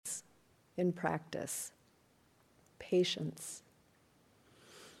in practice. Patience.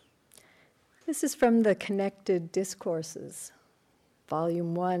 This is from the Connected Discourses,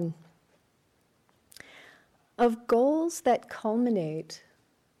 Volume 1. Of goals that culminate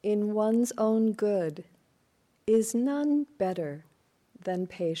in one's own good is none better than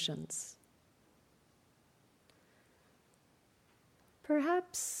patience.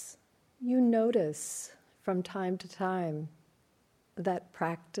 Perhaps you notice from time to time that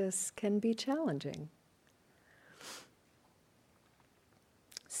practice can be challenging.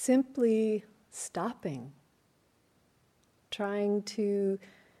 Simply stopping, trying to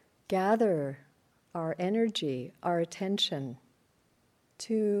gather our energy, our attention,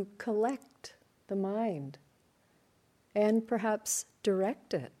 to collect the mind and perhaps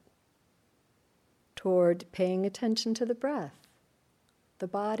direct it toward paying attention to the breath, the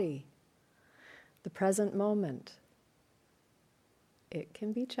body, the present moment. It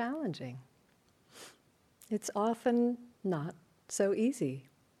can be challenging. It's often not so easy.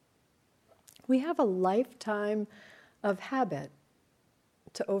 We have a lifetime of habit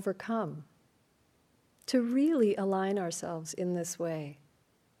to overcome, to really align ourselves in this way.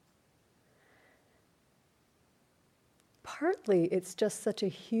 Partly, it's just such a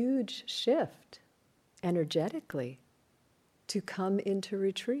huge shift energetically to come into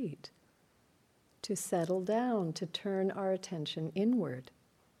retreat, to settle down, to turn our attention inward.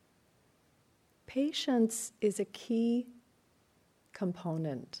 Patience is a key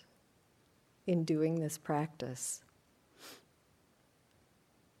component in doing this practice.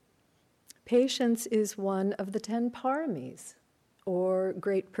 Patience is one of the 10 paramis, or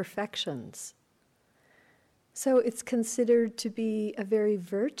great perfections. So it's considered to be a very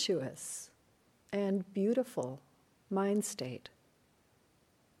virtuous and beautiful mind state.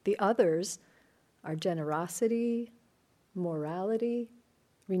 The others are generosity, morality,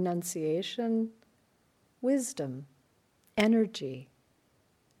 renunciation, wisdom, energy,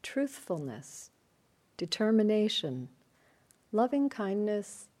 truthfulness, determination, loving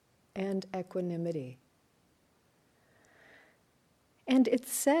kindness, and equanimity. And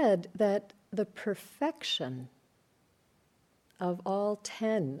it's said that the perfection of all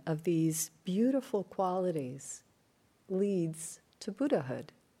 10 of these beautiful qualities leads to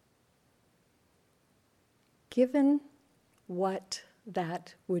Buddhahood. Given what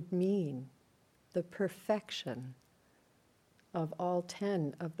that would mean, the perfection of all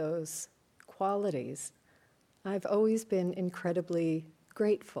 10 of those qualities, I've always been incredibly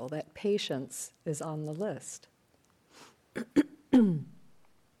grateful that patience is on the list.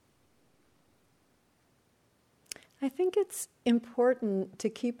 I think it's important to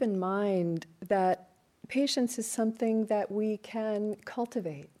keep in mind that patience is something that we can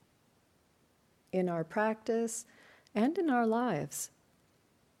cultivate in our practice and in our lives.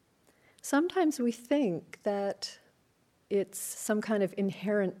 Sometimes we think that it's some kind of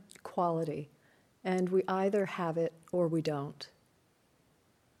inherent quality, and we either have it or we don't.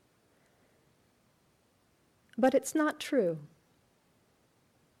 But it's not true.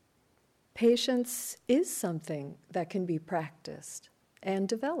 Patience is something that can be practiced and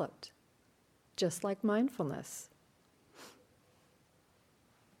developed, just like mindfulness.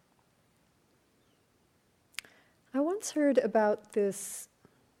 I once heard about this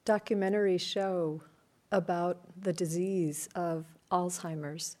documentary show about the disease of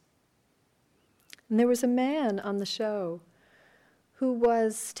Alzheimer's. And there was a man on the show who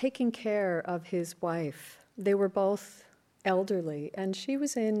was taking care of his wife. They were both elderly, and she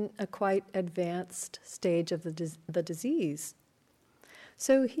was in a quite advanced stage of the disease.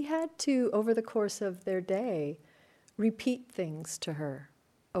 So he had to, over the course of their day, repeat things to her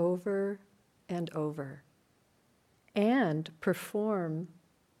over and over, and perform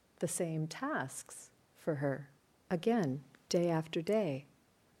the same tasks for her, again, day after day.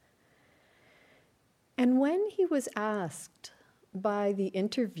 And when he was asked by the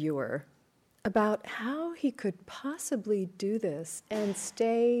interviewer about how he could possibly do this and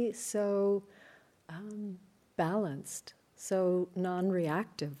stay so balanced, so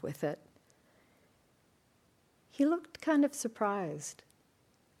non-reactive with it, he looked kind of surprised.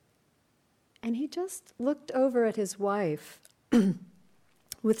 And he just looked over at his wife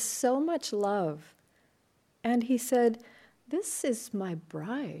with so much love, and he said, "This is my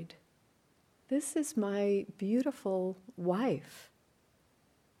bride. This is my beautiful wife."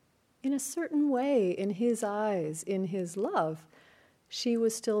 In a certain way, in his eyes, in his love, she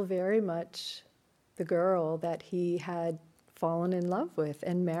was still very much the girl that he had fallen in love with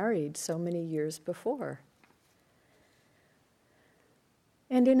and married so many years before.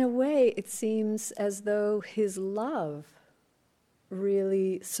 And in a way, it seems as though his love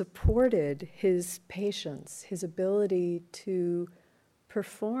really supported his patience, his ability to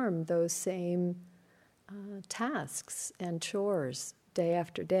perform those same tasks and chores day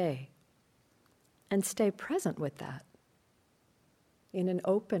after day, and stay present with that in an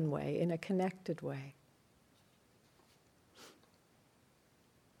open way, in a connected way.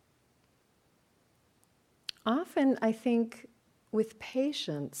 Often, I think, with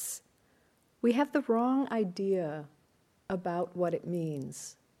patience, we have the wrong idea about what it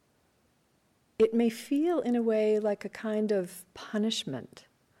means. It may feel, in a way, like a kind of punishment,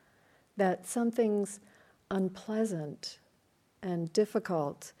 that something's unpleasant and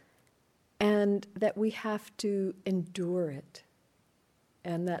difficult, and that we have to endure it,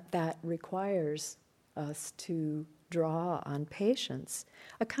 and that requires us to draw on patience,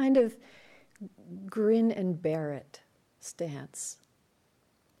 a kind of grin and bear it stance.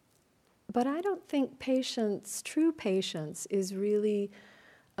 But I don't think patience, true patience, is really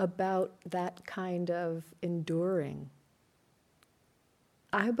about that kind of enduring.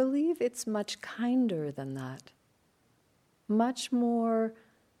 I believe it's much kinder than that, much more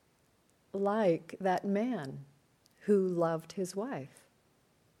like that man who loved his wife.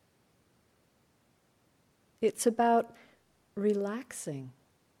 It's about relaxing,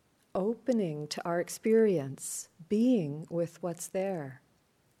 opening to our experience, being with what's there,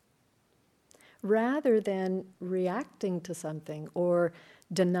 rather than reacting to something or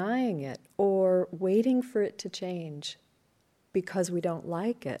denying it or waiting for it to change because we don't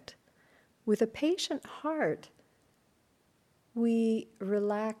like it. With a patient heart, we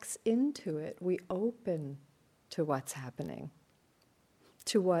relax into it, we open to what's happening,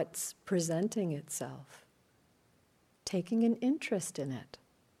 to what's presenting itself, taking an interest in it,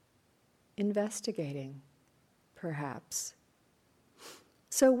 investigating, perhaps.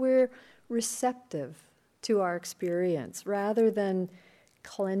 So we're receptive to our experience rather than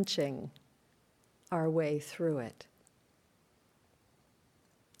clenching our way through it.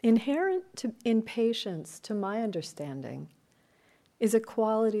 Inherent in patience, to my understanding, is a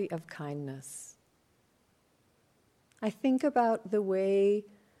quality of kindness. I think about the way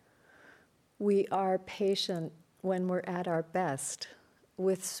we are patient when we're at our best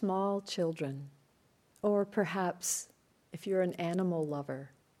with small children, or perhaps, if you're an animal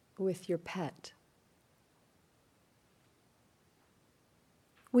lover, with your pet.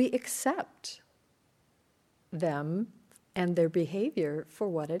 We accept them and their behavior for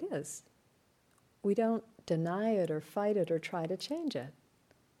what it is. We don't deny it or fight it or try to change it.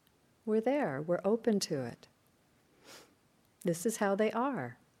 We're there, we're open to it. This is how they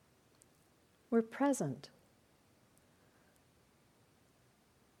are. We're present.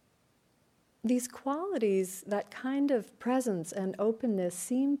 These qualities, that kind of presence and openness,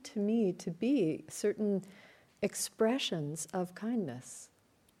 seem to me to be certain expressions of kindness.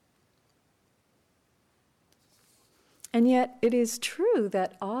 And yet it is true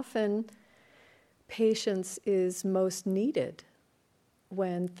that often patience is most needed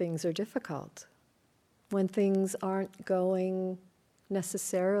when things are difficult, when things aren't going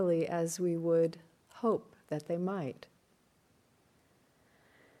necessarily as we would hope that they might.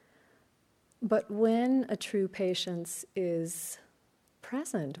 But when a true patience is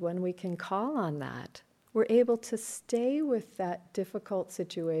present, when we can call on that, we're able to stay with that difficult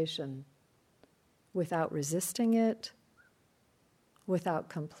situation without resisting it, without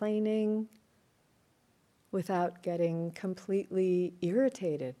complaining, without getting completely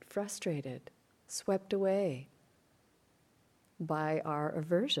irritated, frustrated, swept away by our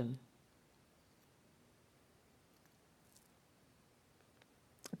aversion.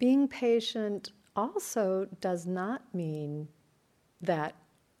 Being patient also does not mean that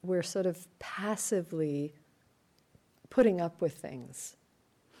we're sort of passively putting up with things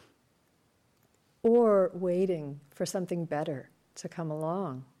or waiting for something better to come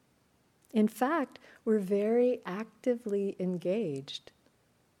along. In fact, we're very actively engaged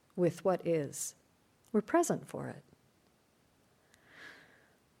with what is. We're present for it.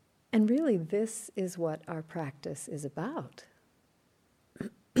 And really, this is what our practice is about.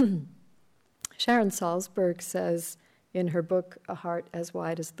 Sharon Salzberg says in her book, A Heart as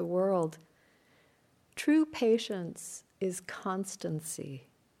Wide as the World, true patience is constancy,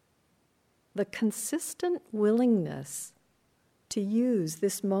 the consistent willingness to use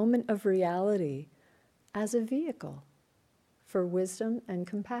this moment of reality as a vehicle for wisdom and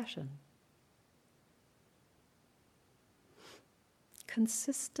compassion.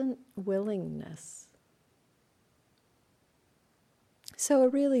 Consistent willingness. So a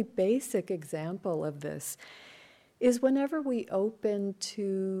really basic example of this is whenever we open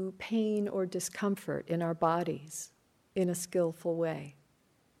to pain or discomfort in our bodies, in a skillful way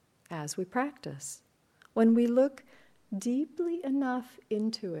as we practice. When we look deeply enough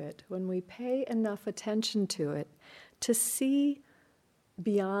into it, when we pay enough attention to it, to see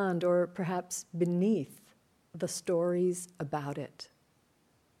beyond or perhaps beneath the stories about it.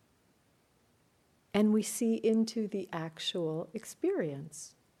 And we see into the actual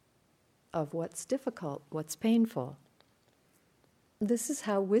experience of what's difficult, what's painful. This is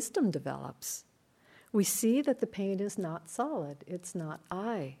how wisdom develops. We see that the pain is not solid, it's not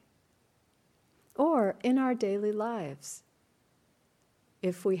I. Or in our daily lives,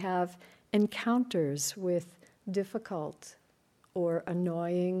 if we have encounters with difficult or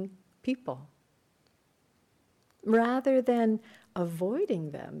annoying people, rather than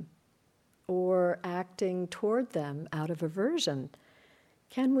avoiding them or acting toward them out of aversion,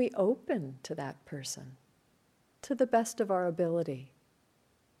 can we open to that person to the best of our ability?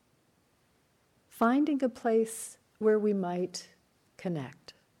 Finding a place where we might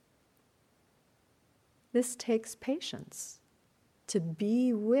connect. This takes patience, to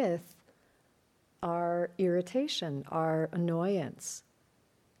be with our irritation, our annoyance,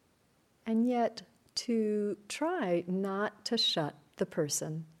 and yet to try not to shut the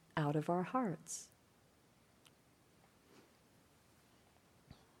person out of our hearts.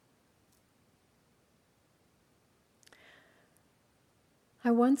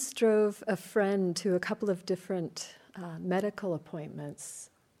 I once drove a friend to a couple of different medical appointments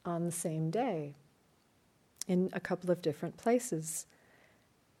on the same day in a couple of different places.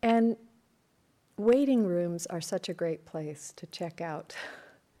 And waiting rooms are such a great place to check out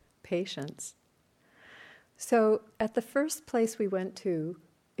patients. So at the first place we went to,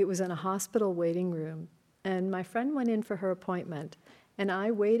 it was in a hospital waiting room, and my friend went in for her appointment, and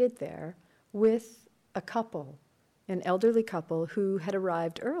I waited there with a couple, an elderly couple who had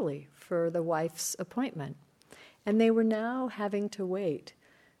arrived early for the wife's appointment. And they were now having to wait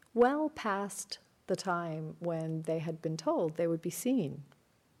well past the time when they had been told they would be seen.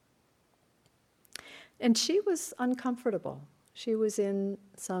 And she was uncomfortable. She was in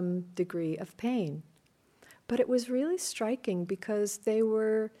some degree of pain. But it was really striking because they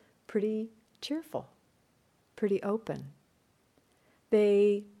were pretty cheerful, pretty open.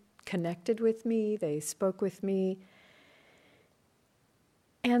 They connected with me, they spoke with me,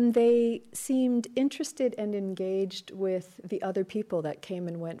 and they seemed interested and engaged with the other people that came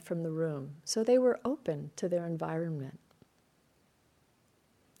and went from the room. So they were open to their environment.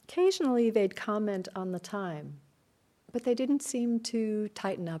 Occasionally they'd comment on the time, but they didn't seem to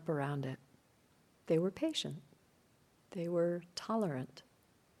tighten up around it. They were patient. They were tolerant.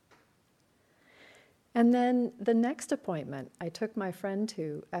 And then the next appointment I took my friend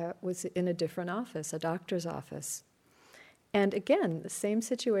to was in a different office, a doctor's office. And again, the same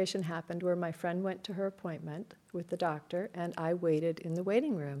situation happened where my friend went to her appointment with the doctor and I waited in the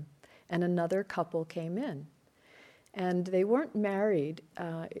waiting room. And another couple came in. And they weren't married.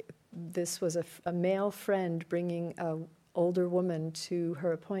 This was a male friend bringing an older woman to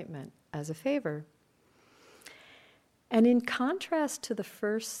her appointment as a favor. And in contrast to the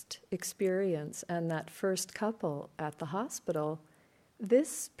first experience and that first couple at the hospital,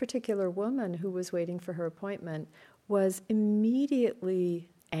 this particular woman who was waiting for her appointment was immediately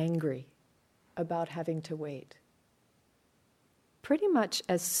angry about having to wait. Pretty much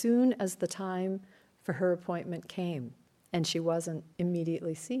as soon as the time for her appointment came, and she wasn't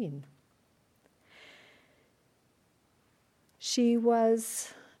immediately seen. She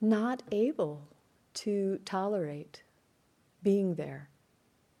was not able to tolerate being there.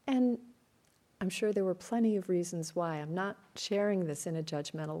 And I'm sure there were plenty of reasons why. I'm not sharing this in a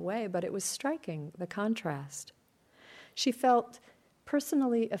judgmental way, but it was striking, the contrast. She felt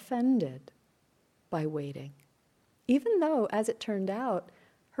personally offended by waiting, even though, as it turned out,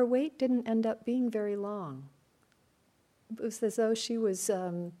 her wait didn't end up being very long. It was as though she was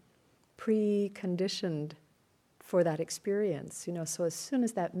preconditioned for that experience, so as soon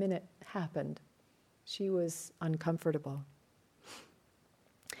as that minute happened, she was uncomfortable.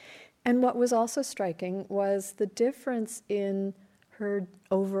 And what was also striking was the difference in her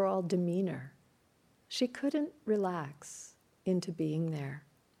overall demeanor. She couldn't relax into being there.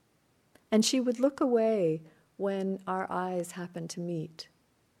 And she would look away when our eyes happened to meet.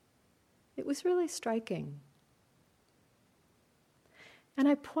 It was really striking. And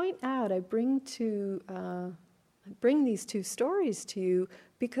I point out, I bring these two stories to you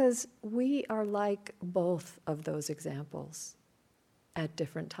because we are like both of those examples at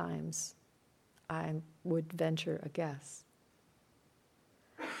different times. I would venture a guess.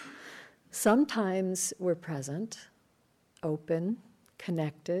 Sometimes we're present, open,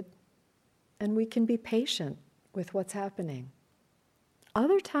 connected, and we can be patient with what's happening.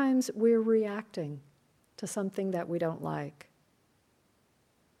 Other times we're reacting to something that we don't like.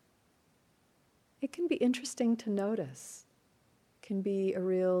 It can be interesting to notice. It can be a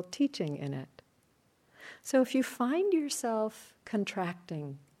real teaching in it. So if you find yourself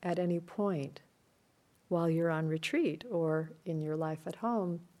contracting at any point while you're on retreat or in your life at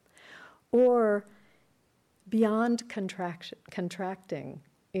home, or beyond contracting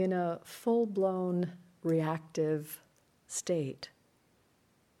in a full-blown reactive state.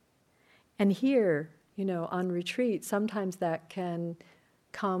 And here, on retreat, sometimes that can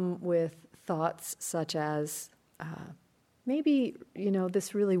come with thoughts such as, maybe,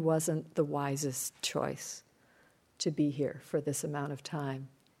 this really wasn't the wisest choice to be here for this amount of time.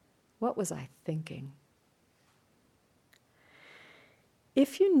 What was I thinking?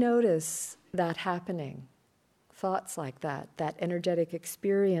 If you notice that happening, thoughts like that energetic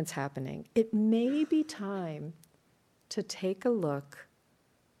experience happening, it may be time to take a look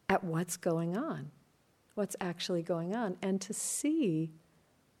at what's going on, what's actually going on, and to see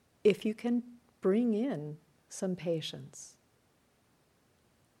if you can bring in some patience.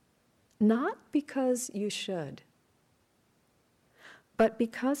 Not because you should, but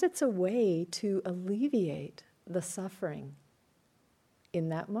because it's a way to alleviate the suffering in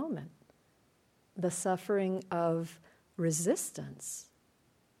that moment, the suffering of resistance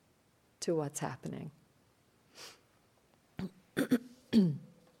to what's happening.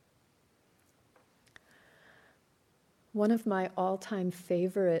 One of my all-time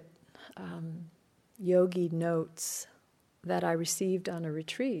favorite yogi notes that I received on a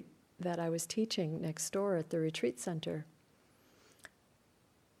retreat that I was teaching next door at the retreat center.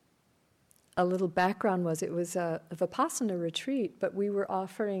 A little background was it was a Vipassana retreat, but we were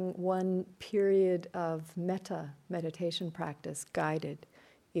offering one period of metta meditation practice, guided,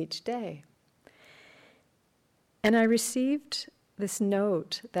 each day. And I received this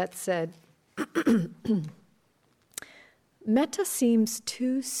note that said, "Metta seems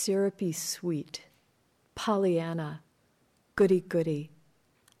too syrupy sweet, Pollyanna, goody-goody.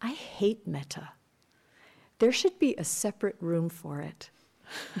 I hate metta. There should be a separate room for it."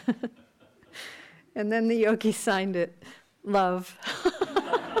 And then the yogi signed it, "Love."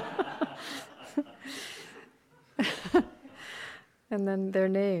 And then their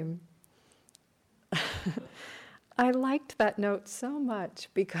name. I liked that note so much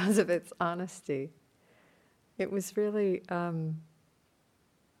because of its honesty. It was really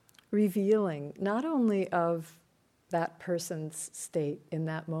revealing, not only of that person's state in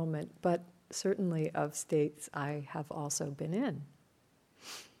that moment, but certainly of states I have also been in.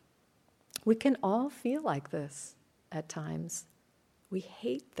 We can all feel like this at times. We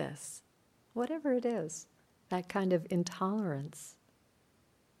hate this, whatever it is, that kind of intolerance.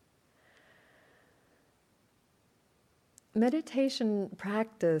 Meditation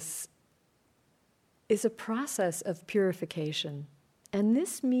practice is a process of purification, and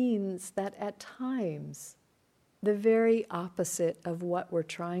this means that at times, the very opposite of what we're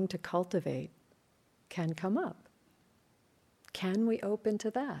trying to cultivate can come up. Can we open to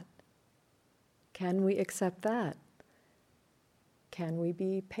that? Can we accept that? Can we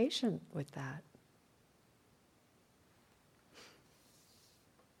be patient with that?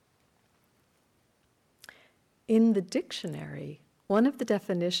 In the dictionary, one of the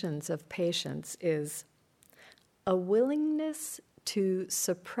definitions of patience is a willingness to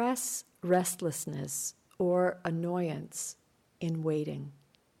suppress restlessness or annoyance in waiting.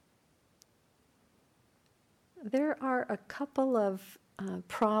 There are a couple of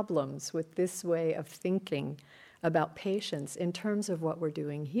problems with this way of thinking about patience in terms of what we're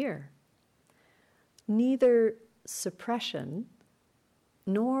doing here. Neither suppression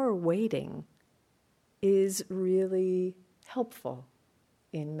nor waiting is really helpful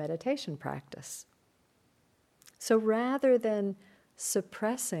in meditation practice. So rather than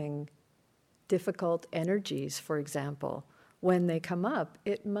suppressing difficult energies, for example, when they come up,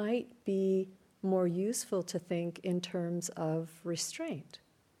 it might be more useful to think in terms of restraint,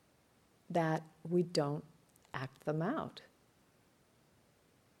 that we don't act them out.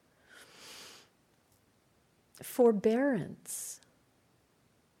 Forbearance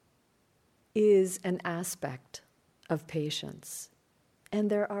is an aspect of patience, and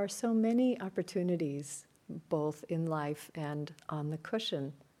there are so many opportunities, both in life and on the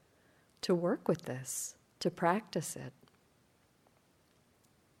cushion, to work with this, to practice it.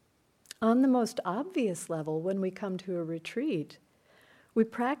 On the most obvious level, when we come to a retreat, we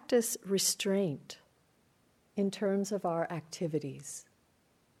practice restraint in terms of our activities.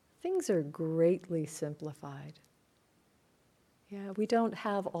 Things are greatly simplified. Yeah, we don't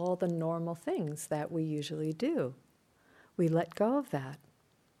have all the normal things that we usually do. We let go of that.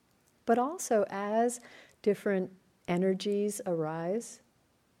 But also, as different energies arise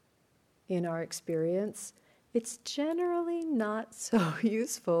in our experience, it's generally not so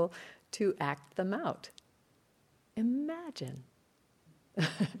useful to act them out. Imagine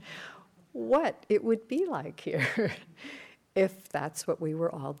what it would be like here if that's what we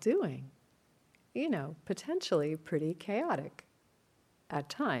were all doing. You know, potentially pretty chaotic at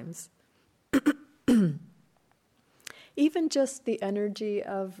times. Even just the energy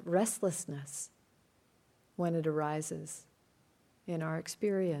of restlessness when it arises in our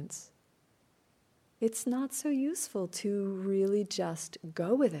experience. It's not so useful to really just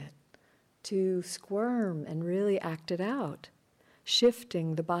go with it, to squirm and really act it out,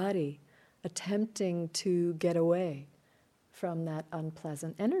 shifting the body, attempting to get away from that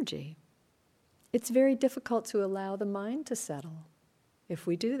unpleasant energy. It's very difficult to allow the mind to settle if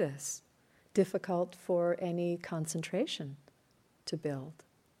we do this. Difficult for any concentration to build.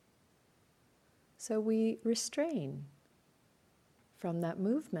 So we restrain from that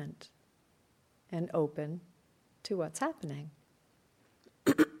movement and open to what's happening.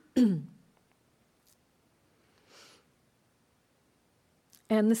 And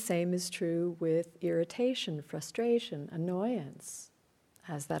the same is true with irritation, frustration, annoyance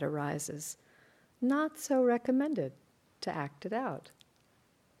as that arises. Not so recommended to act it out.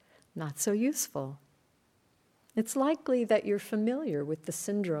 Not so useful. It's likely that you're familiar with the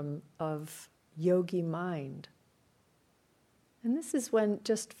syndrome of yogi mind. And this is when,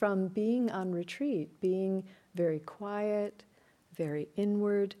 just from being on retreat, being very quiet, very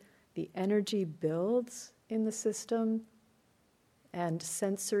inward, the energy builds in the system, and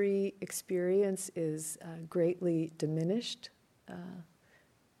sensory experience is greatly diminished.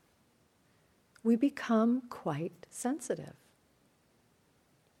 We become quite sensitive.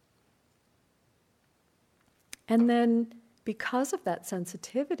 And then, because of that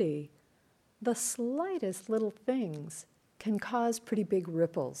sensitivity, the slightest little things can cause pretty big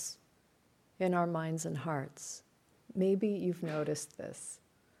ripples in our minds and hearts. Maybe you've noticed this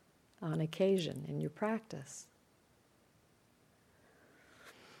on occasion in your practice.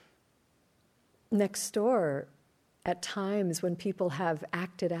 Next door, at times when people have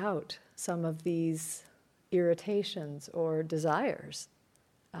acted out some of these irritations or desires,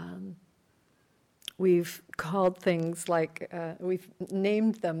 we've called things like, we've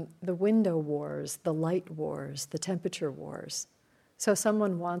named them the window wars, the light wars, the temperature wars. So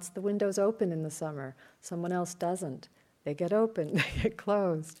someone wants the windows open in the summer, someone else doesn't. They get open, they get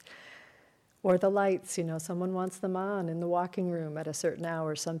closed. Or the lights, someone wants them on in the walking room at a certain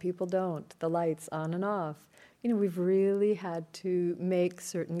hour, some people don't. The lights on and off. We've really had to make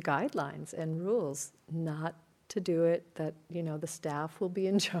certain guidelines and rules not to do it, that, the staff will be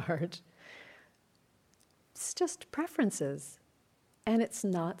in charge. It's just preferences. And it's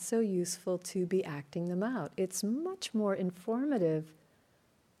not so useful to be acting them out. It's much more informative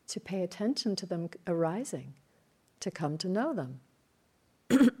to pay attention to them arising, to come to know them,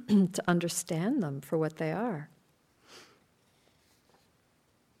 to understand them for what they are.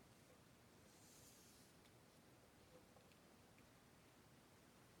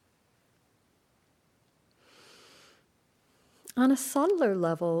 On a subtler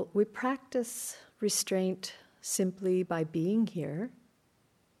level, we practice restraint simply by being here,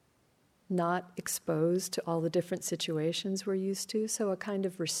 not exposed to all the different situations we're used to, so a kind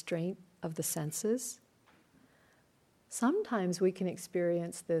of restraint of the senses. Sometimes we can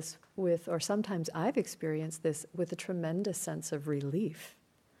experience this with, or sometimes I've experienced this with a tremendous sense of relief,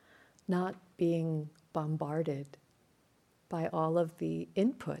 not being bombarded by all of the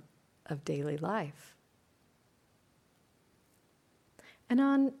input of daily life. And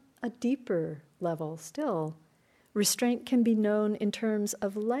on a deeper level still, restraint can be known in terms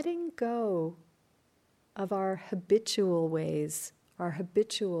of letting go of our habitual ways, our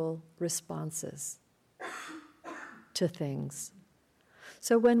habitual responses to things.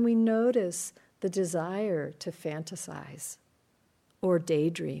 So when we notice the desire to fantasize or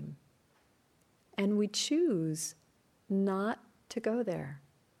daydream, and we choose not to go there,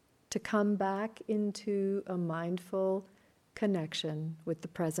 to come back into a mindful connection with the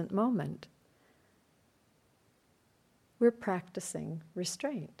present moment, we're practicing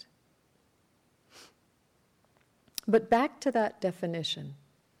restraint. But back to that definition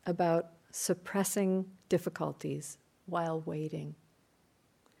about suppressing difficulties while waiting.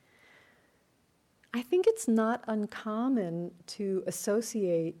 I think it's not uncommon to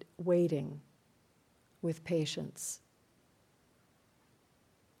associate waiting with patience.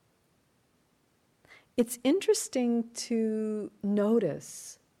 It's interesting to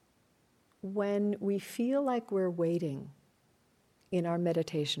notice when we feel like we're waiting in our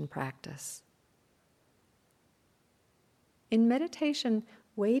meditation practice. In meditation,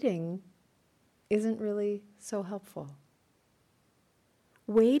 waiting isn't really so helpful.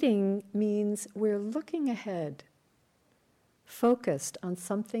 Waiting means we're looking ahead, focused on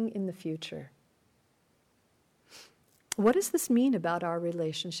something in the future. What does this mean about our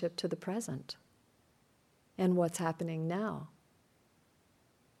relationship to the present and what's happening now?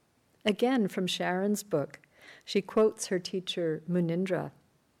 Again, from Sharon's book, she quotes her teacher, Munindra.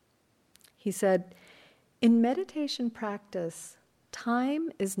 He said, "In meditation practice,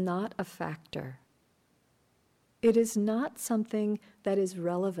 time is not a factor. It is not something that is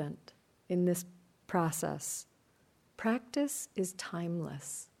relevant in this process. Practice is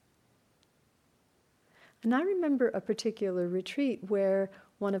timeless." And I remember a particular retreat where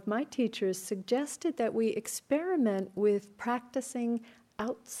one of my teachers suggested that we experiment with practicing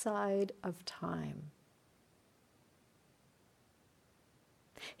outside of time.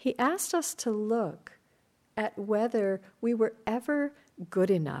 He asked us to look at whether we were ever good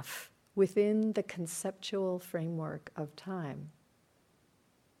enough within the conceptual framework of time,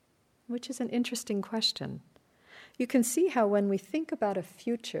 which is an interesting question. You can see how when we think about a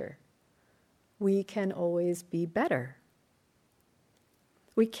future, we can always be better.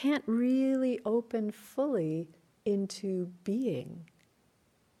 We can't really open fully into being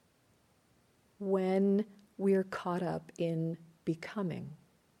when we're caught up in becoming.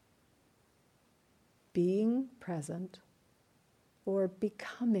 Being present or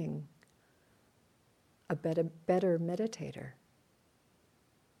becoming a better meditator,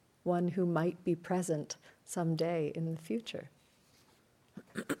 one who might be present someday in the future.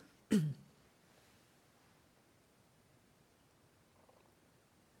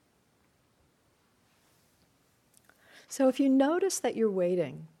 So if you notice that you're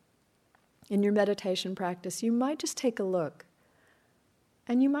waiting in your meditation practice, you might just take a look.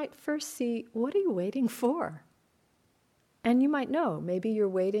 And you might first see, what are you waiting for? And you might know, maybe you're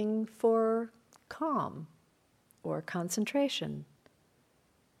waiting for calm or concentration.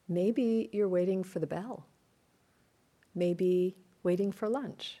 Maybe you're waiting for the bell. Maybe waiting for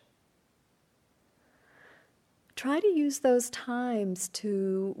lunch. Try to use those times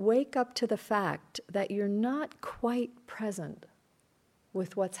to wake up to the fact that you're not quite present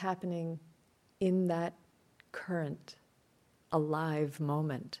with what's happening in that current alive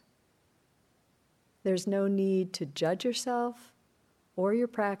moment. There's no need to judge yourself or your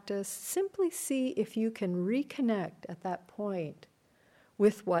practice. Simply see if you can reconnect at that point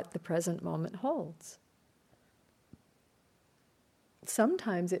with what the present moment holds.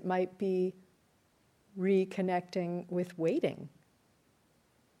 Sometimes it might be reconnecting with waiting.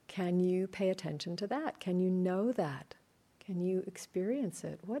 Can you pay attention to that? Can you know that? Can you experience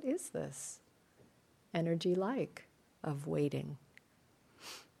it? What is this energy like of waiting?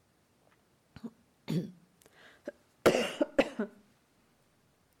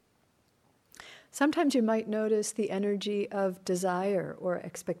 Sometimes you might notice the energy of desire or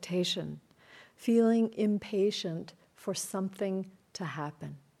expectation, feeling impatient for something to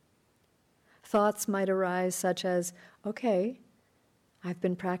happen. Thoughts might arise such as, okay, I've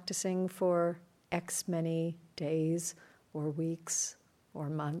been practicing for X many days or weeks or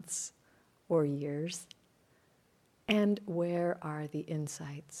months or years, and where are the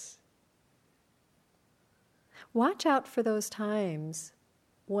insights? Watch out for those times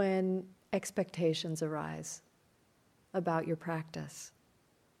when expectations arise about your practice.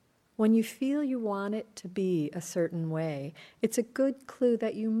 When you feel you want it to be a certain way, it's a good clue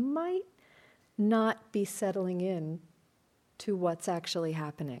that you might not be settling in to what's actually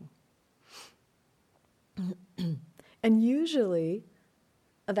happening. And usually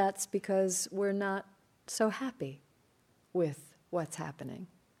that's because we're not so happy with what's happening.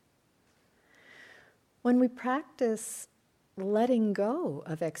 When we practice letting go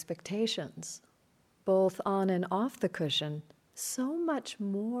of expectations, both on and off the cushion, so much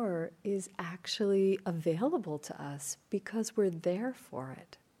more is actually available to us because we're there for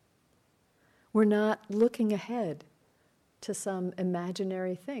it. We're not looking ahead to some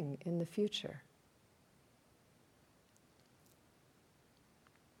imaginary thing in the future.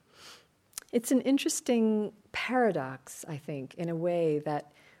 It's an interesting paradox, I think, in a way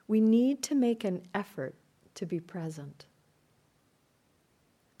that we need to make an effort to be present.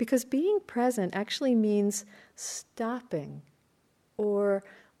 Because being present actually means stopping or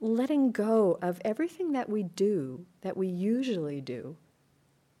letting go of everything that we do, that we usually do,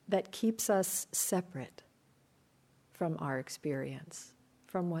 that keeps us separate from our experience,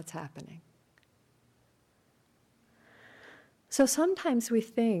 from what's happening. So sometimes we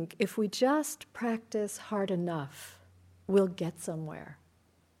think if we just practice hard enough, we'll get somewhere.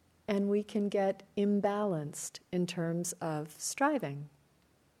 And we can get imbalanced in terms of striving.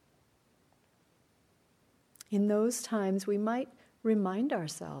 In those times, we might remind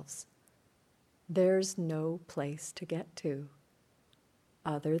ourselves, there's no place to get to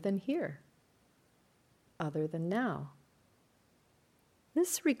other than here, other than now.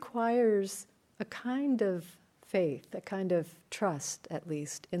 This requires a kind of faith, a kind of trust, at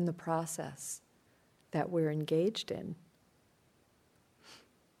least, in the process that we're engaged in.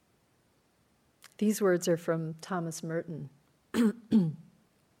 These words are from Thomas Merton.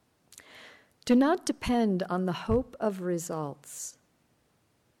 Do not depend on the hope of results.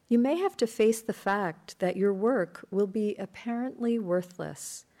 You may have to face the fact that your work will be apparently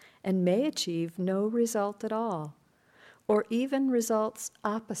worthless and may achieve no result at all, or even results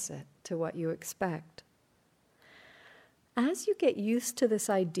opposite to what you expect. As you get used to this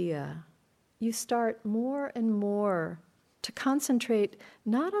idea, you start more and more to concentrate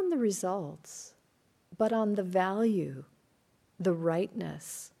not on the results, but on the value, the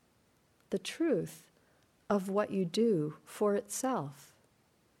rightness, the truth of what you do for itself.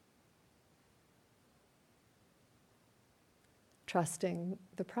 Trusting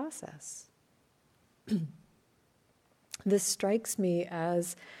the process. This strikes me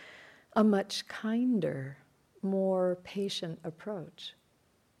as a much kinder, more patient approach.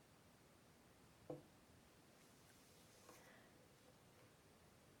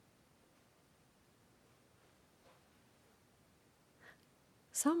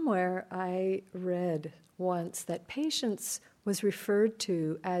 Somewhere I read once that patience was referred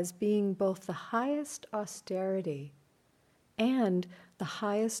to as being both the highest austerity and the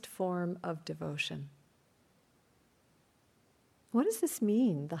highest form of devotion. What does this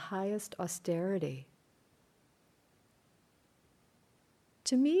mean, the highest austerity?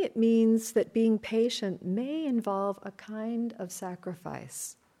 To me, it means that being patient may involve a kind of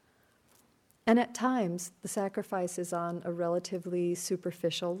sacrifice. And at times, the sacrifice is on a relatively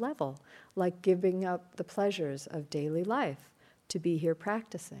superficial level, like giving up the pleasures of daily life to be here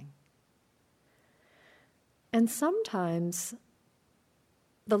practicing. And sometimes,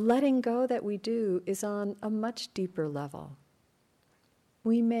 the letting go that we do is on a much deeper level.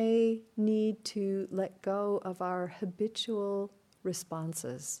 We may need to let go of our habitual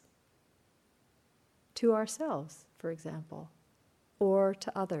responses to ourselves, for example, or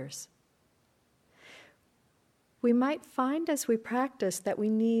to others. We might find as we practice that we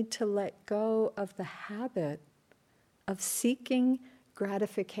need to let go of the habit of seeking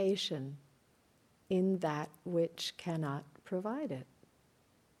gratification in that which cannot provide it,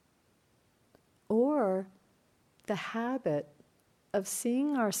 or the habit of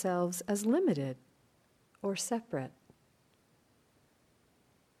seeing ourselves as limited or separate.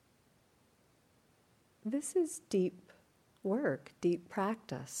 This is deep work, deep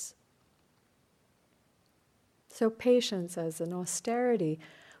practice. So patience as an austerity,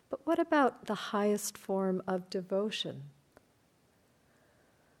 but what about the highest form of devotion?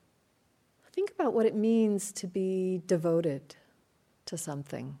 Think about what it means to be devoted to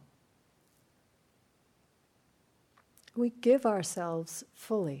something. We give ourselves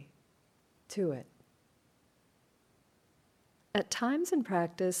fully to it. At times in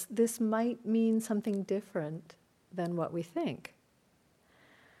practice, this might mean something different than what we think.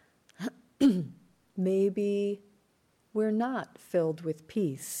 Maybe we're not filled with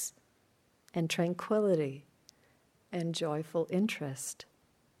peace and tranquility and joyful interest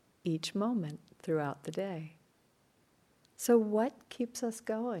each moment throughout the day. So what keeps us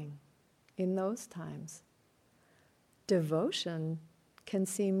going in those times? Devotion can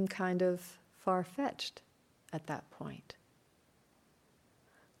seem kind of far-fetched at that point.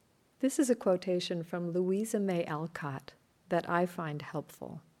 This is a quotation from Louisa May Alcott that I find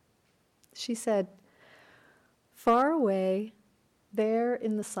helpful. She said, "Far away, there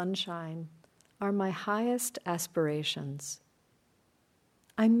in the sunshine, are my highest aspirations.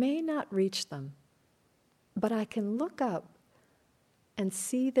 I may not reach them, but I can look up and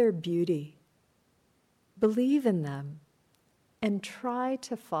see their beauty, believe in them, and try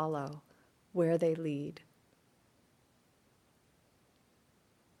to follow where they lead."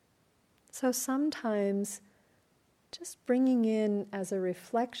 So sometimes just bringing in as a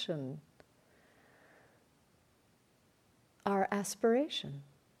reflection our aspiration,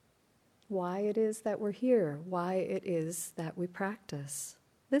 why it is that we're here, why it is that we practice.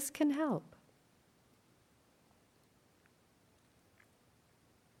 This can help.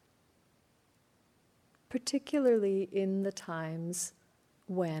 Particularly in the times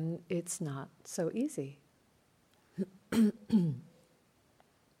when it's not so easy.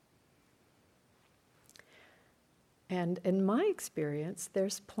 And in my experience,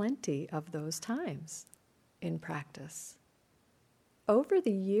 there's plenty of those times in practice. Over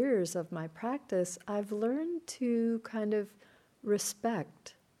the years of my practice, I've learned to kind of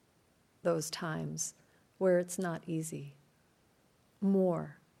respect those times where it's not easy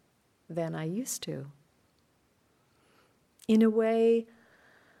more than I used to. In a way,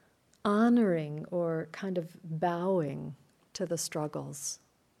 honoring or kind of bowing to the struggles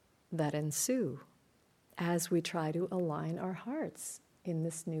that ensue as we try to align our hearts in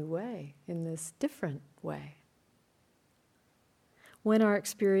this new way, in this different way. When our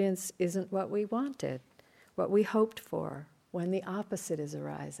experience isn't what we wanted, what we hoped for, when the opposite is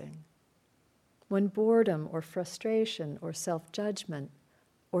arising, when boredom or frustration or self-judgment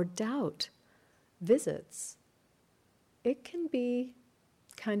or doubt visits, it can be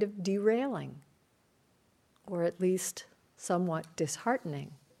kind of derailing, or at least somewhat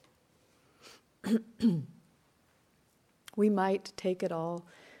disheartening. We might take it all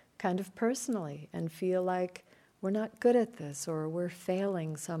kind of personally and feel like we're not good at this, or we're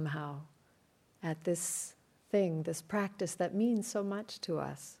failing somehow at this thing, this practice that means so much to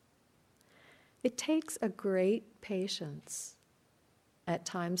us. It takes a great patience at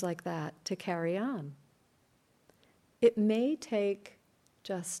times like that to carry on. It may take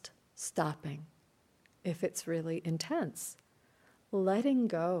just stopping if it's really intense, letting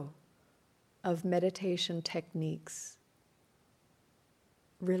go of meditation techniques,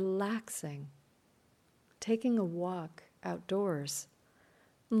 relaxing, taking a walk outdoors,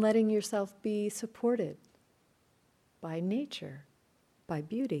 and letting yourself be supported by nature, by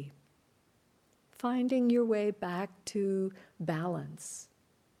beauty, finding your way back to balance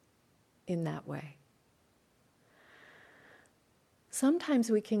in that way. Sometimes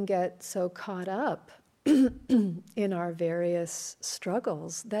we can get so caught up in our various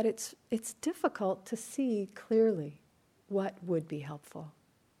struggles that it's difficult to see clearly what would be helpful,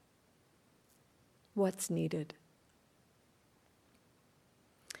 what's needed.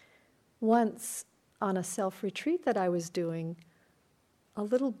 Once, on a self-retreat that I was doing, a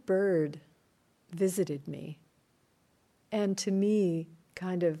little bird visited me, and to me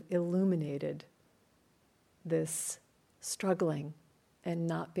kind of illuminated this struggling and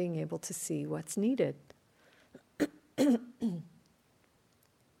not being able to see what's needed.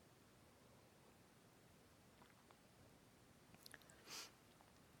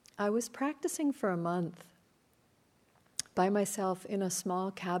 I was practicing for a month by myself in a small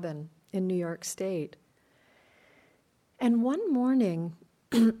cabin in New York State. And one morning,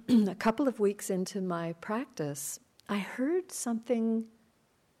 a couple of weeks into my practice, I heard something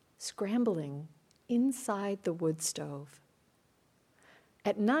scrambling inside the wood stove.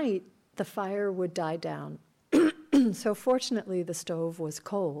 At night, the fire would die down. So fortunately, the stove was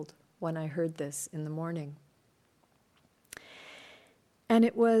cold when I heard this in the morning. And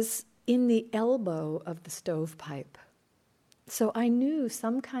it was in the elbow of the stovepipe. So I knew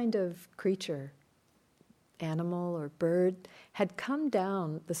some kind of creature, animal or bird, had come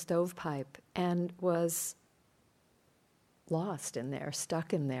down the stovepipe and was lost in there,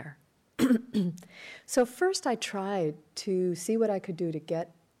 stuck in there. So first I tried to see what I could do to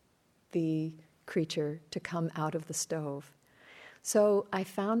get the creature to come out of the stove. So I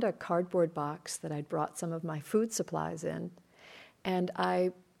found a cardboard box that I'd brought some of my food supplies in, and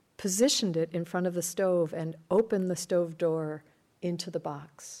I positioned it in front of the stove and opened the stove door into the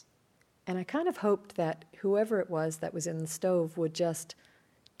box. And I kind of hoped that whoever it was that was in the stove would just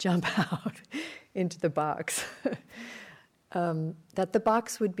jump out into the box. That the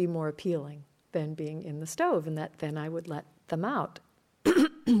box would be more appealing than being in the stove, and that then I would let them out.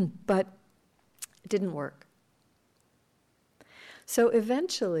 But it didn't work. So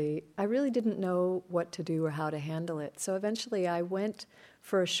eventually, I really didn't know what to do or how to handle it. So eventually I went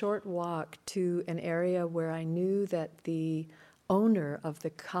for a short walk to an area where I knew that the owner of the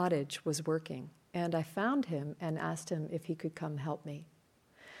cottage was working. And I found him and asked him if he could come help me.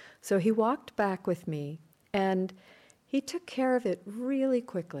 So he walked back with me, and he took care of it really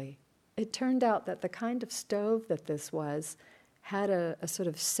quickly. It turned out that the kind of stove that this was had a sort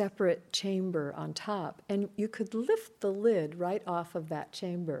of separate chamber on top, and you could lift the lid right off of that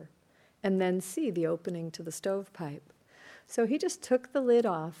chamber and then see the opening to the stovepipe. So he just took the lid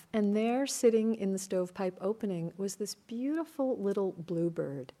off, and there, sitting in the stovepipe opening, was this beautiful little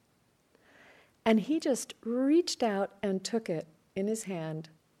bluebird. And he just reached out and took it in his hand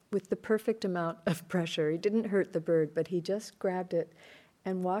with the perfect amount of pressure. He didn't hurt the bird, but he just grabbed it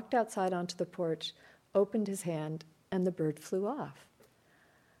and walked outside onto the porch, opened his hand, and the bird flew off.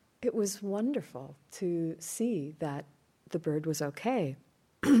 It was wonderful to see that the bird was okay.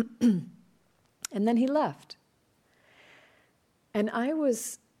 And then he left. And I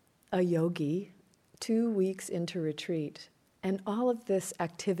was a yogi 2 weeks into retreat, and all of this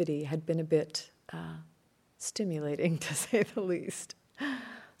activity had been a bit stimulating, to say the least.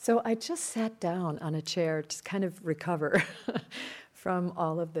 So I just sat down on a chair to kind of recover from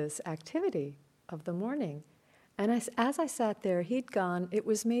all of this activity of the morning. And as I sat there, he'd gone. It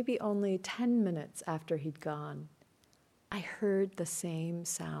was maybe only 10 minutes after he'd gone. I heard the same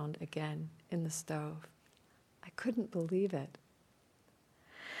sound again in the stove. I couldn't believe it.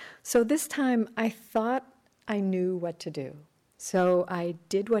 So this time I thought I knew what to do. So I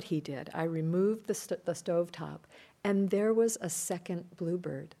did what he did. I removed the stovetop, and there was a second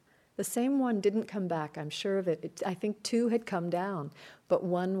bluebird. The same one didn't come back, I'm sure of it. I think 2 had come down, but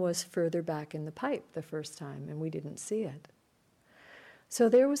one was further back in the pipe the first time, and we didn't see it. So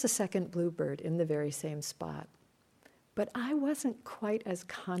there was a second bluebird in the very same spot. But I wasn't quite as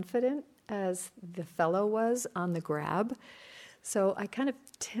confident as the fellow was on the grab. So I kind of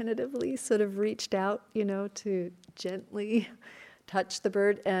tentatively sort of reached out, to gently touch the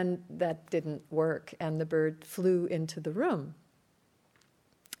bird, and that didn't work, and the bird flew into the room.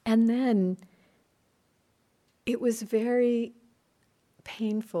 And then it was very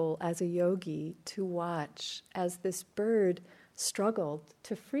painful as a yogi to watch as this bird struggled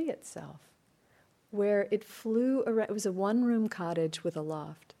to free itself, where it flew around. It was a one-room cottage with a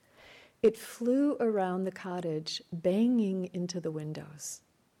loft. It flew around the cottage, banging into the windows,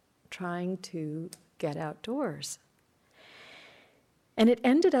 trying to get outdoors. And it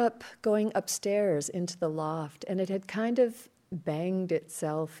ended up going upstairs into the loft, and it had kind of banged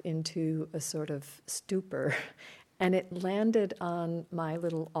itself into a sort of stupor, and it landed on my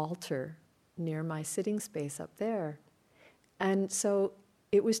little altar near my sitting space up there. And so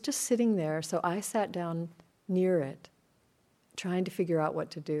it was just sitting there, so I sat down near it, trying to figure out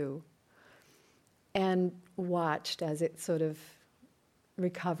what to do, and watched as it sort of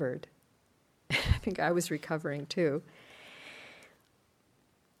recovered. I think I was recovering too.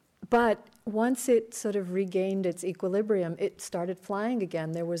 But once it sort of regained its equilibrium, it started flying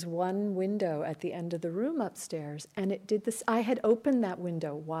again. There was one window at the end of the room upstairs, and it did this. I had opened that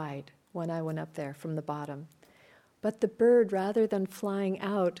window wide when I went up there from the bottom. But the bird, rather than flying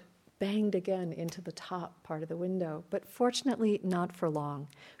out, banged again into the top part of the window. But fortunately, not for long,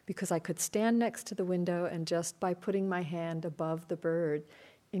 because I could stand next to the window and just by putting my hand above the bird,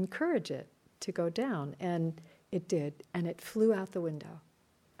 encourage it to go down. And it did, and it flew out the window.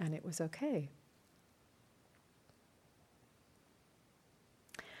 And it was okay.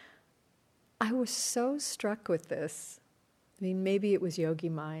 I was so struck with this. I mean, maybe it was yogi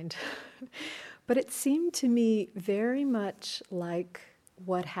mind, but it seemed to me very much like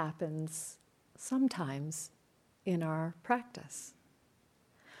what happens sometimes in our practice,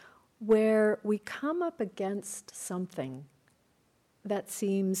 where we come up against something that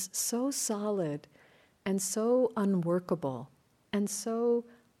seems so solid and so unworkable and so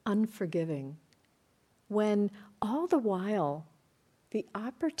unforgiving, when all the while the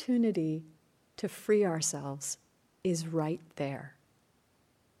opportunity to free ourselves is right there,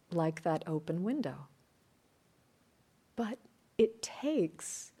 like that open window. But it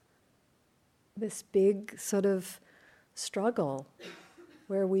takes this big sort of struggle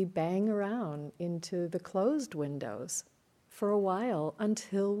where we bang around into the closed windows for a while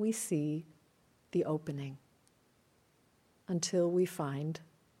until we see the opening, until we find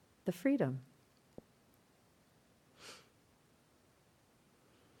the freedom.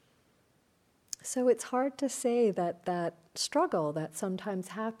 So it's hard to say that that struggle that sometimes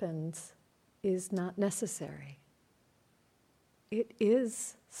happens is not necessary. It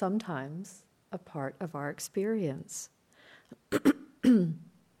is sometimes a part of our experience.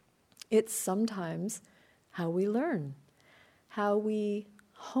 It's sometimes how we learn, how we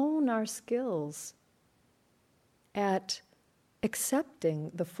hone our skills at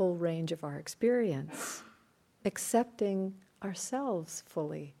accepting the full range of our experience, accepting ourselves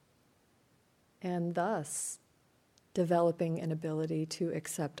fully, and thus developing an ability to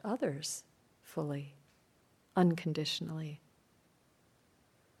accept others fully, unconditionally.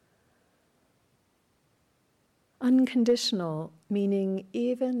 Unconditional meaning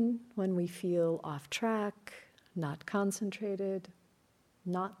even when we feel off track, not concentrated,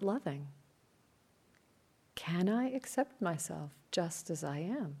 not loving. Can I accept myself just as I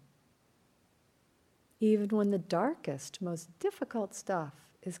am? Even when the darkest, most difficult stuff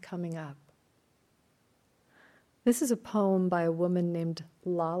is coming up. This is a poem by a woman named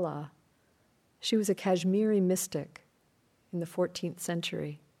Lala. She was a Kashmiri mystic in the 14th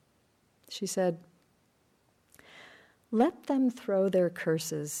century. She said, Let them throw their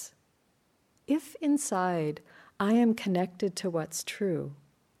curses. If inside I am connected to what's true,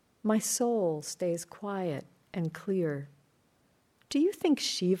 my soul stays quiet and clear. Do you think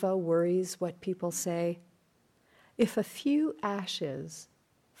Shiva worries what people say? If a few ashes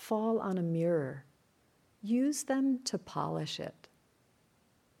fall on a mirror, use them to polish it.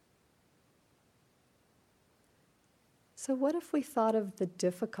 So what if we thought of the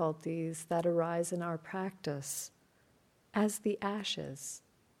difficulties that arise in our practice as the ashes?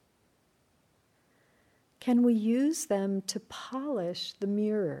 Can we use them to polish the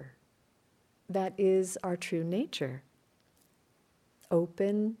mirror that is our true nature?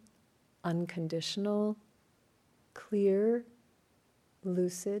 Open, unconditional, clear,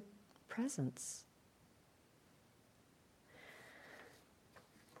 lucid presence.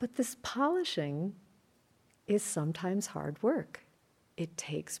 But this polishing is sometimes hard work. It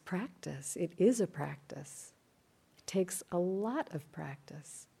takes practice. It is a practice. It takes a lot of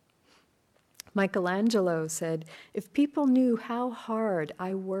practice. Michelangelo said, if people knew how hard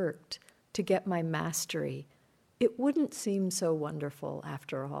I worked to get my mastery, it wouldn't seem so wonderful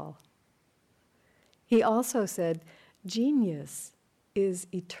after all. He also said, genius is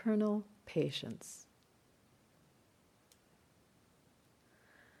eternal patience.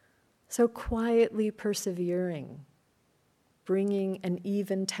 So quietly persevering, bringing an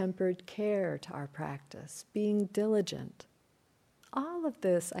even-tempered care to our practice, being diligent. All of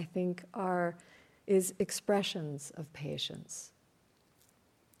this, I think, is expressions of patience.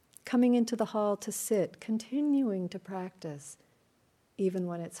 Coming into the hall to sit, continuing to practice, even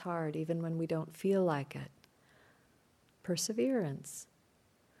when it's hard, even when we don't feel like it. Perseverance.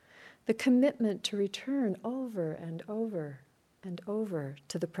 The commitment to return over and over and over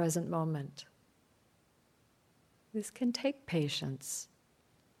to the present moment. This can take patience.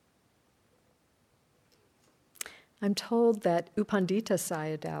 I'm told that U Pandita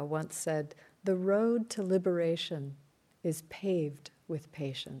Sayadaw once said, the road to liberation is paved with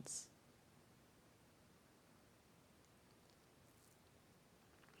patience.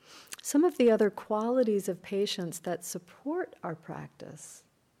 Some of the other qualities of patience that support our practice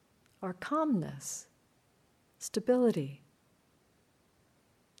are calmness, stability.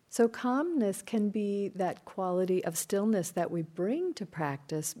 So calmness can be that quality of stillness that we bring to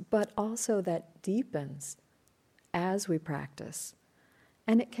practice, but also that deepens as we practice.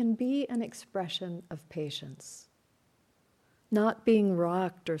 And it can be an expression of patience. Not being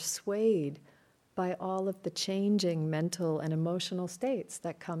rocked or swayed by all of the changing mental and emotional states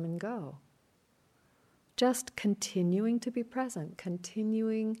that come and go. Just continuing to be present,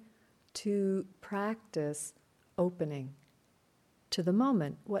 continuing to practice opening to the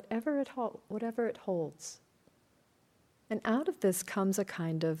moment, whatever it holds. And out of this comes a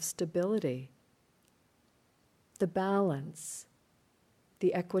kind of stability, the balance,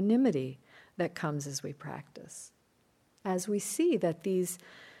 the equanimity that comes as we practice. As we see that these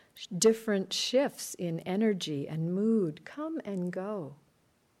different shifts in energy and mood come and go,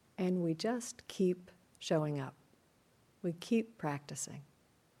 and we just keep showing up. We keep practicing.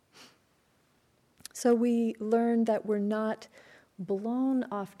 So we learn that we're not blown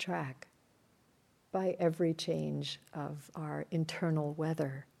off track by every change of our internal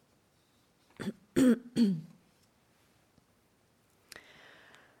weather.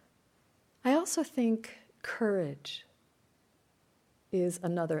 I also think courage is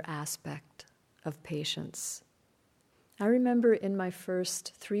another aspect of patience. I remember in my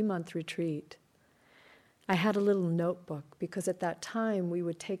first 3-month retreat, I had a little notebook because at that time we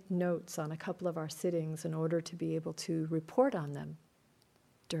would take notes on a couple of our sittings in order to be able to report on them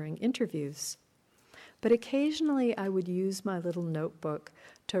during interviews. But occasionally I would use my little notebook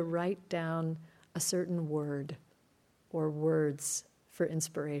to write down a certain word or words for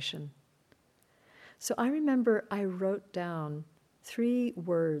inspiration. So I remember I wrote down 3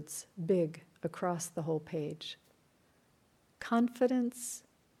 words big across the whole page. Confidence,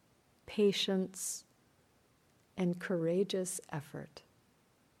 patience, and courageous effort.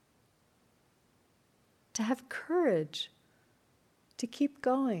 To have courage, to keep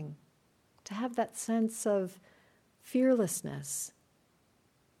going, to have that sense of fearlessness,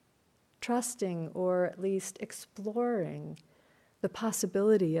 trusting or at least exploring the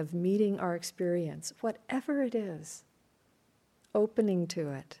possibility of meeting our experience, whatever it is, opening to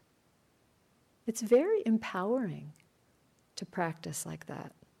it. It's very empowering to practice like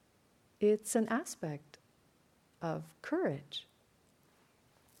that. It's an aspect of courage.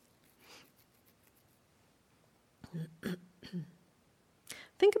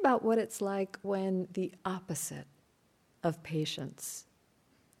 Think about what it's like when the opposite of patience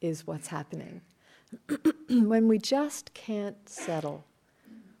is what's happening. when we just can't settle,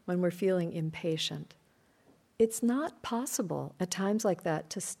 when we're feeling impatient, it's not possible at times like that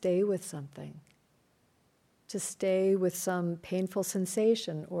to stay with something, to stay with some painful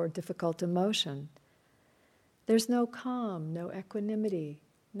sensation or difficult emotion. There's no calm, no equanimity,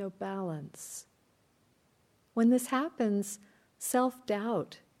 no balance. When this happens,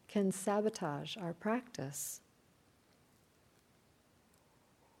 self-doubt can sabotage our practice.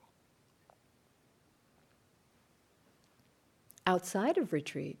 Outside of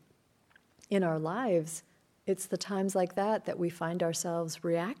retreat, in our lives, it's the times like that that we find ourselves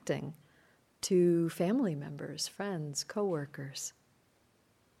reacting to family members, friends, coworkers.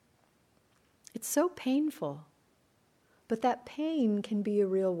 It's so painful, but that pain can be a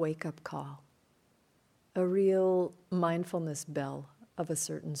real wake-up call, a real mindfulness bell of a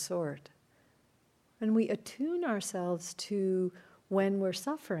certain sort. When we attune ourselves to when we're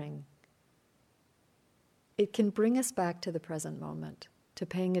suffering, it can bring us back to the present moment, to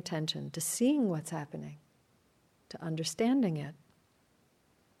paying attention, to seeing what's happening, to understanding it.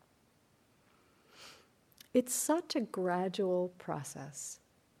 It's such a gradual process,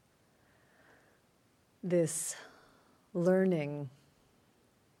 this learning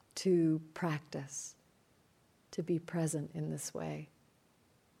to practice, to be present in this way.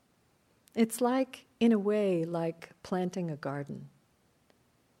 It's like, in a way, like planting a garden.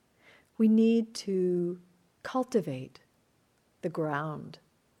 We need to cultivate the ground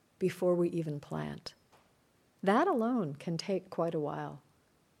before we even plant. That alone can take quite a while,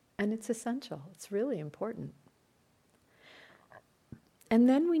 and it's essential. It's really important. And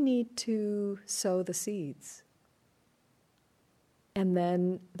then we need to sow the seeds. And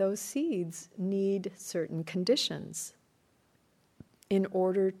then those seeds need certain conditions in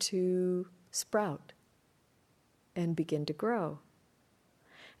order to sprout and begin to grow.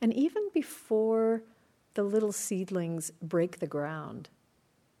 And even before the little seedlings break the ground,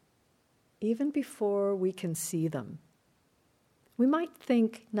 even before we can see them, we might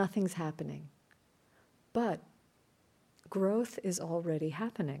think nothing's happening, but growth is already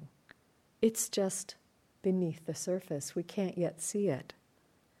happening. It's just beneath the surface. We can't yet see it.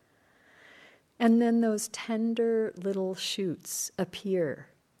 And then those tender little shoots appear,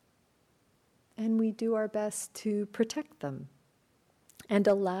 and we do our best to protect them and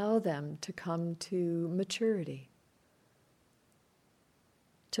allow them to come to maturity,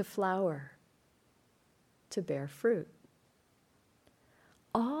 to flower, to bear fruit.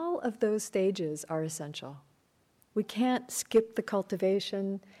 All of those stages are essential. We can't skip the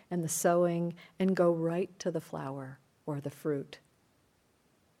cultivation and the sowing and go right to the flower or the fruit.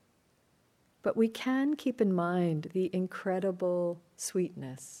 But we can keep in mind the incredible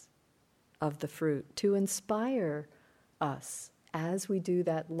sweetness of the fruit to inspire us as we do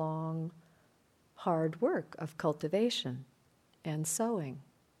that long, hard work of cultivation and sowing.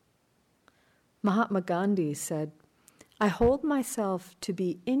 Mahatma Gandhi said, "I hold myself to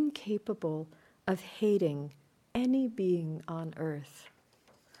be incapable of hating any being on earth.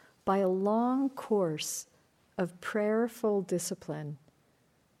 By a long course of prayerful discipline,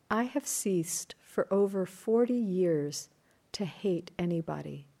 I have ceased for over 40 years to hate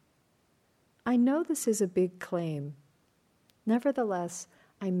anybody. I know this is a big claim. Nevertheless,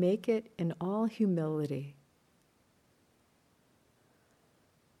 I make it in all humility."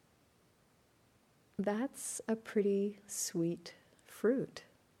 That's a pretty sweet fruit,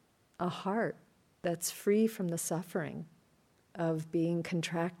 a heart that's free from the suffering of being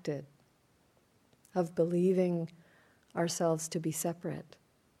contracted, of believing ourselves to be separate.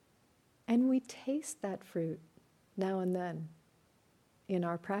 And we taste that fruit now and then in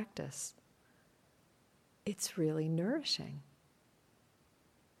our practice. It's really nourishing.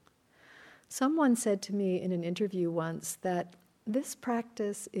 Someone said to me in an interview once that this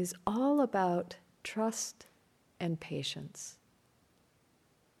practice is all about trust and patience.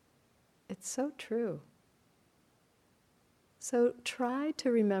 It's so true. So try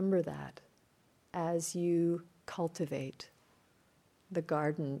to remember that as you cultivate the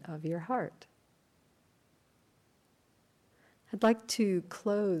garden of your heart. I'd like to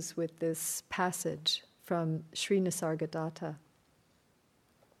close with this passage from Sri Nisargadatta.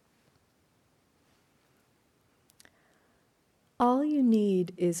 All you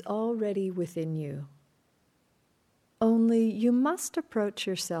need is already within you. Only you must approach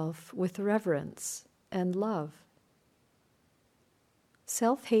yourself with reverence and love.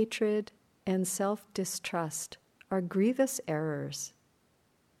 Self-hatred and self-distrust are grievous errors.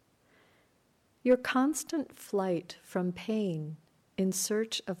 Your constant flight from pain in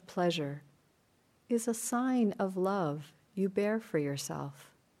search of pleasure is a sign of love you bear for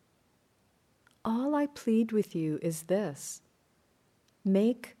yourself. All I plead with you is this: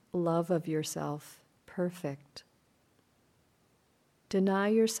 make love of yourself perfect. Deny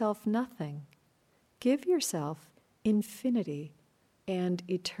yourself nothing. Give yourself infinity and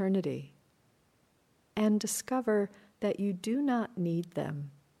eternity, and discover that you do not need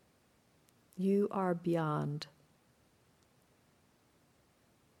them. You are beyond.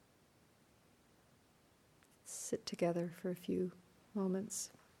 Sit together for a few moments.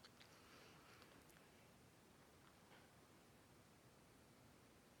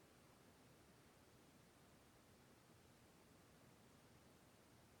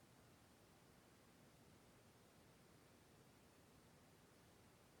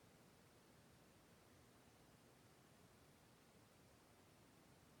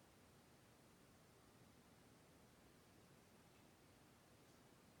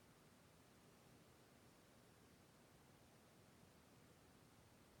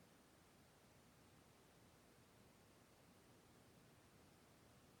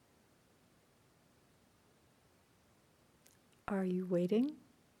 Are you waiting?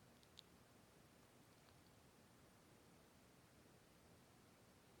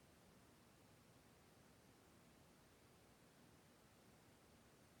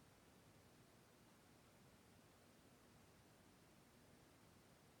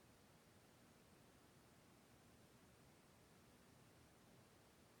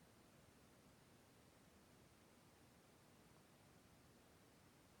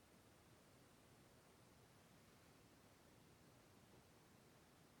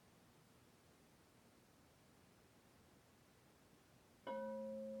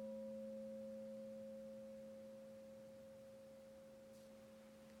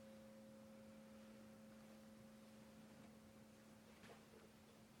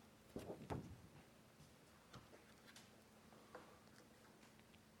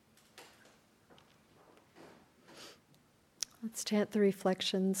 Let's chant the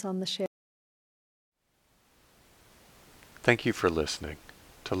reflections on the share. Thank you for listening.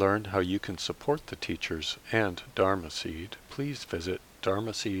 To learn how you can support the teachers and Dharma Seed, please visit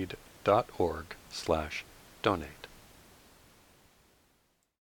dharmaseed.org/donate.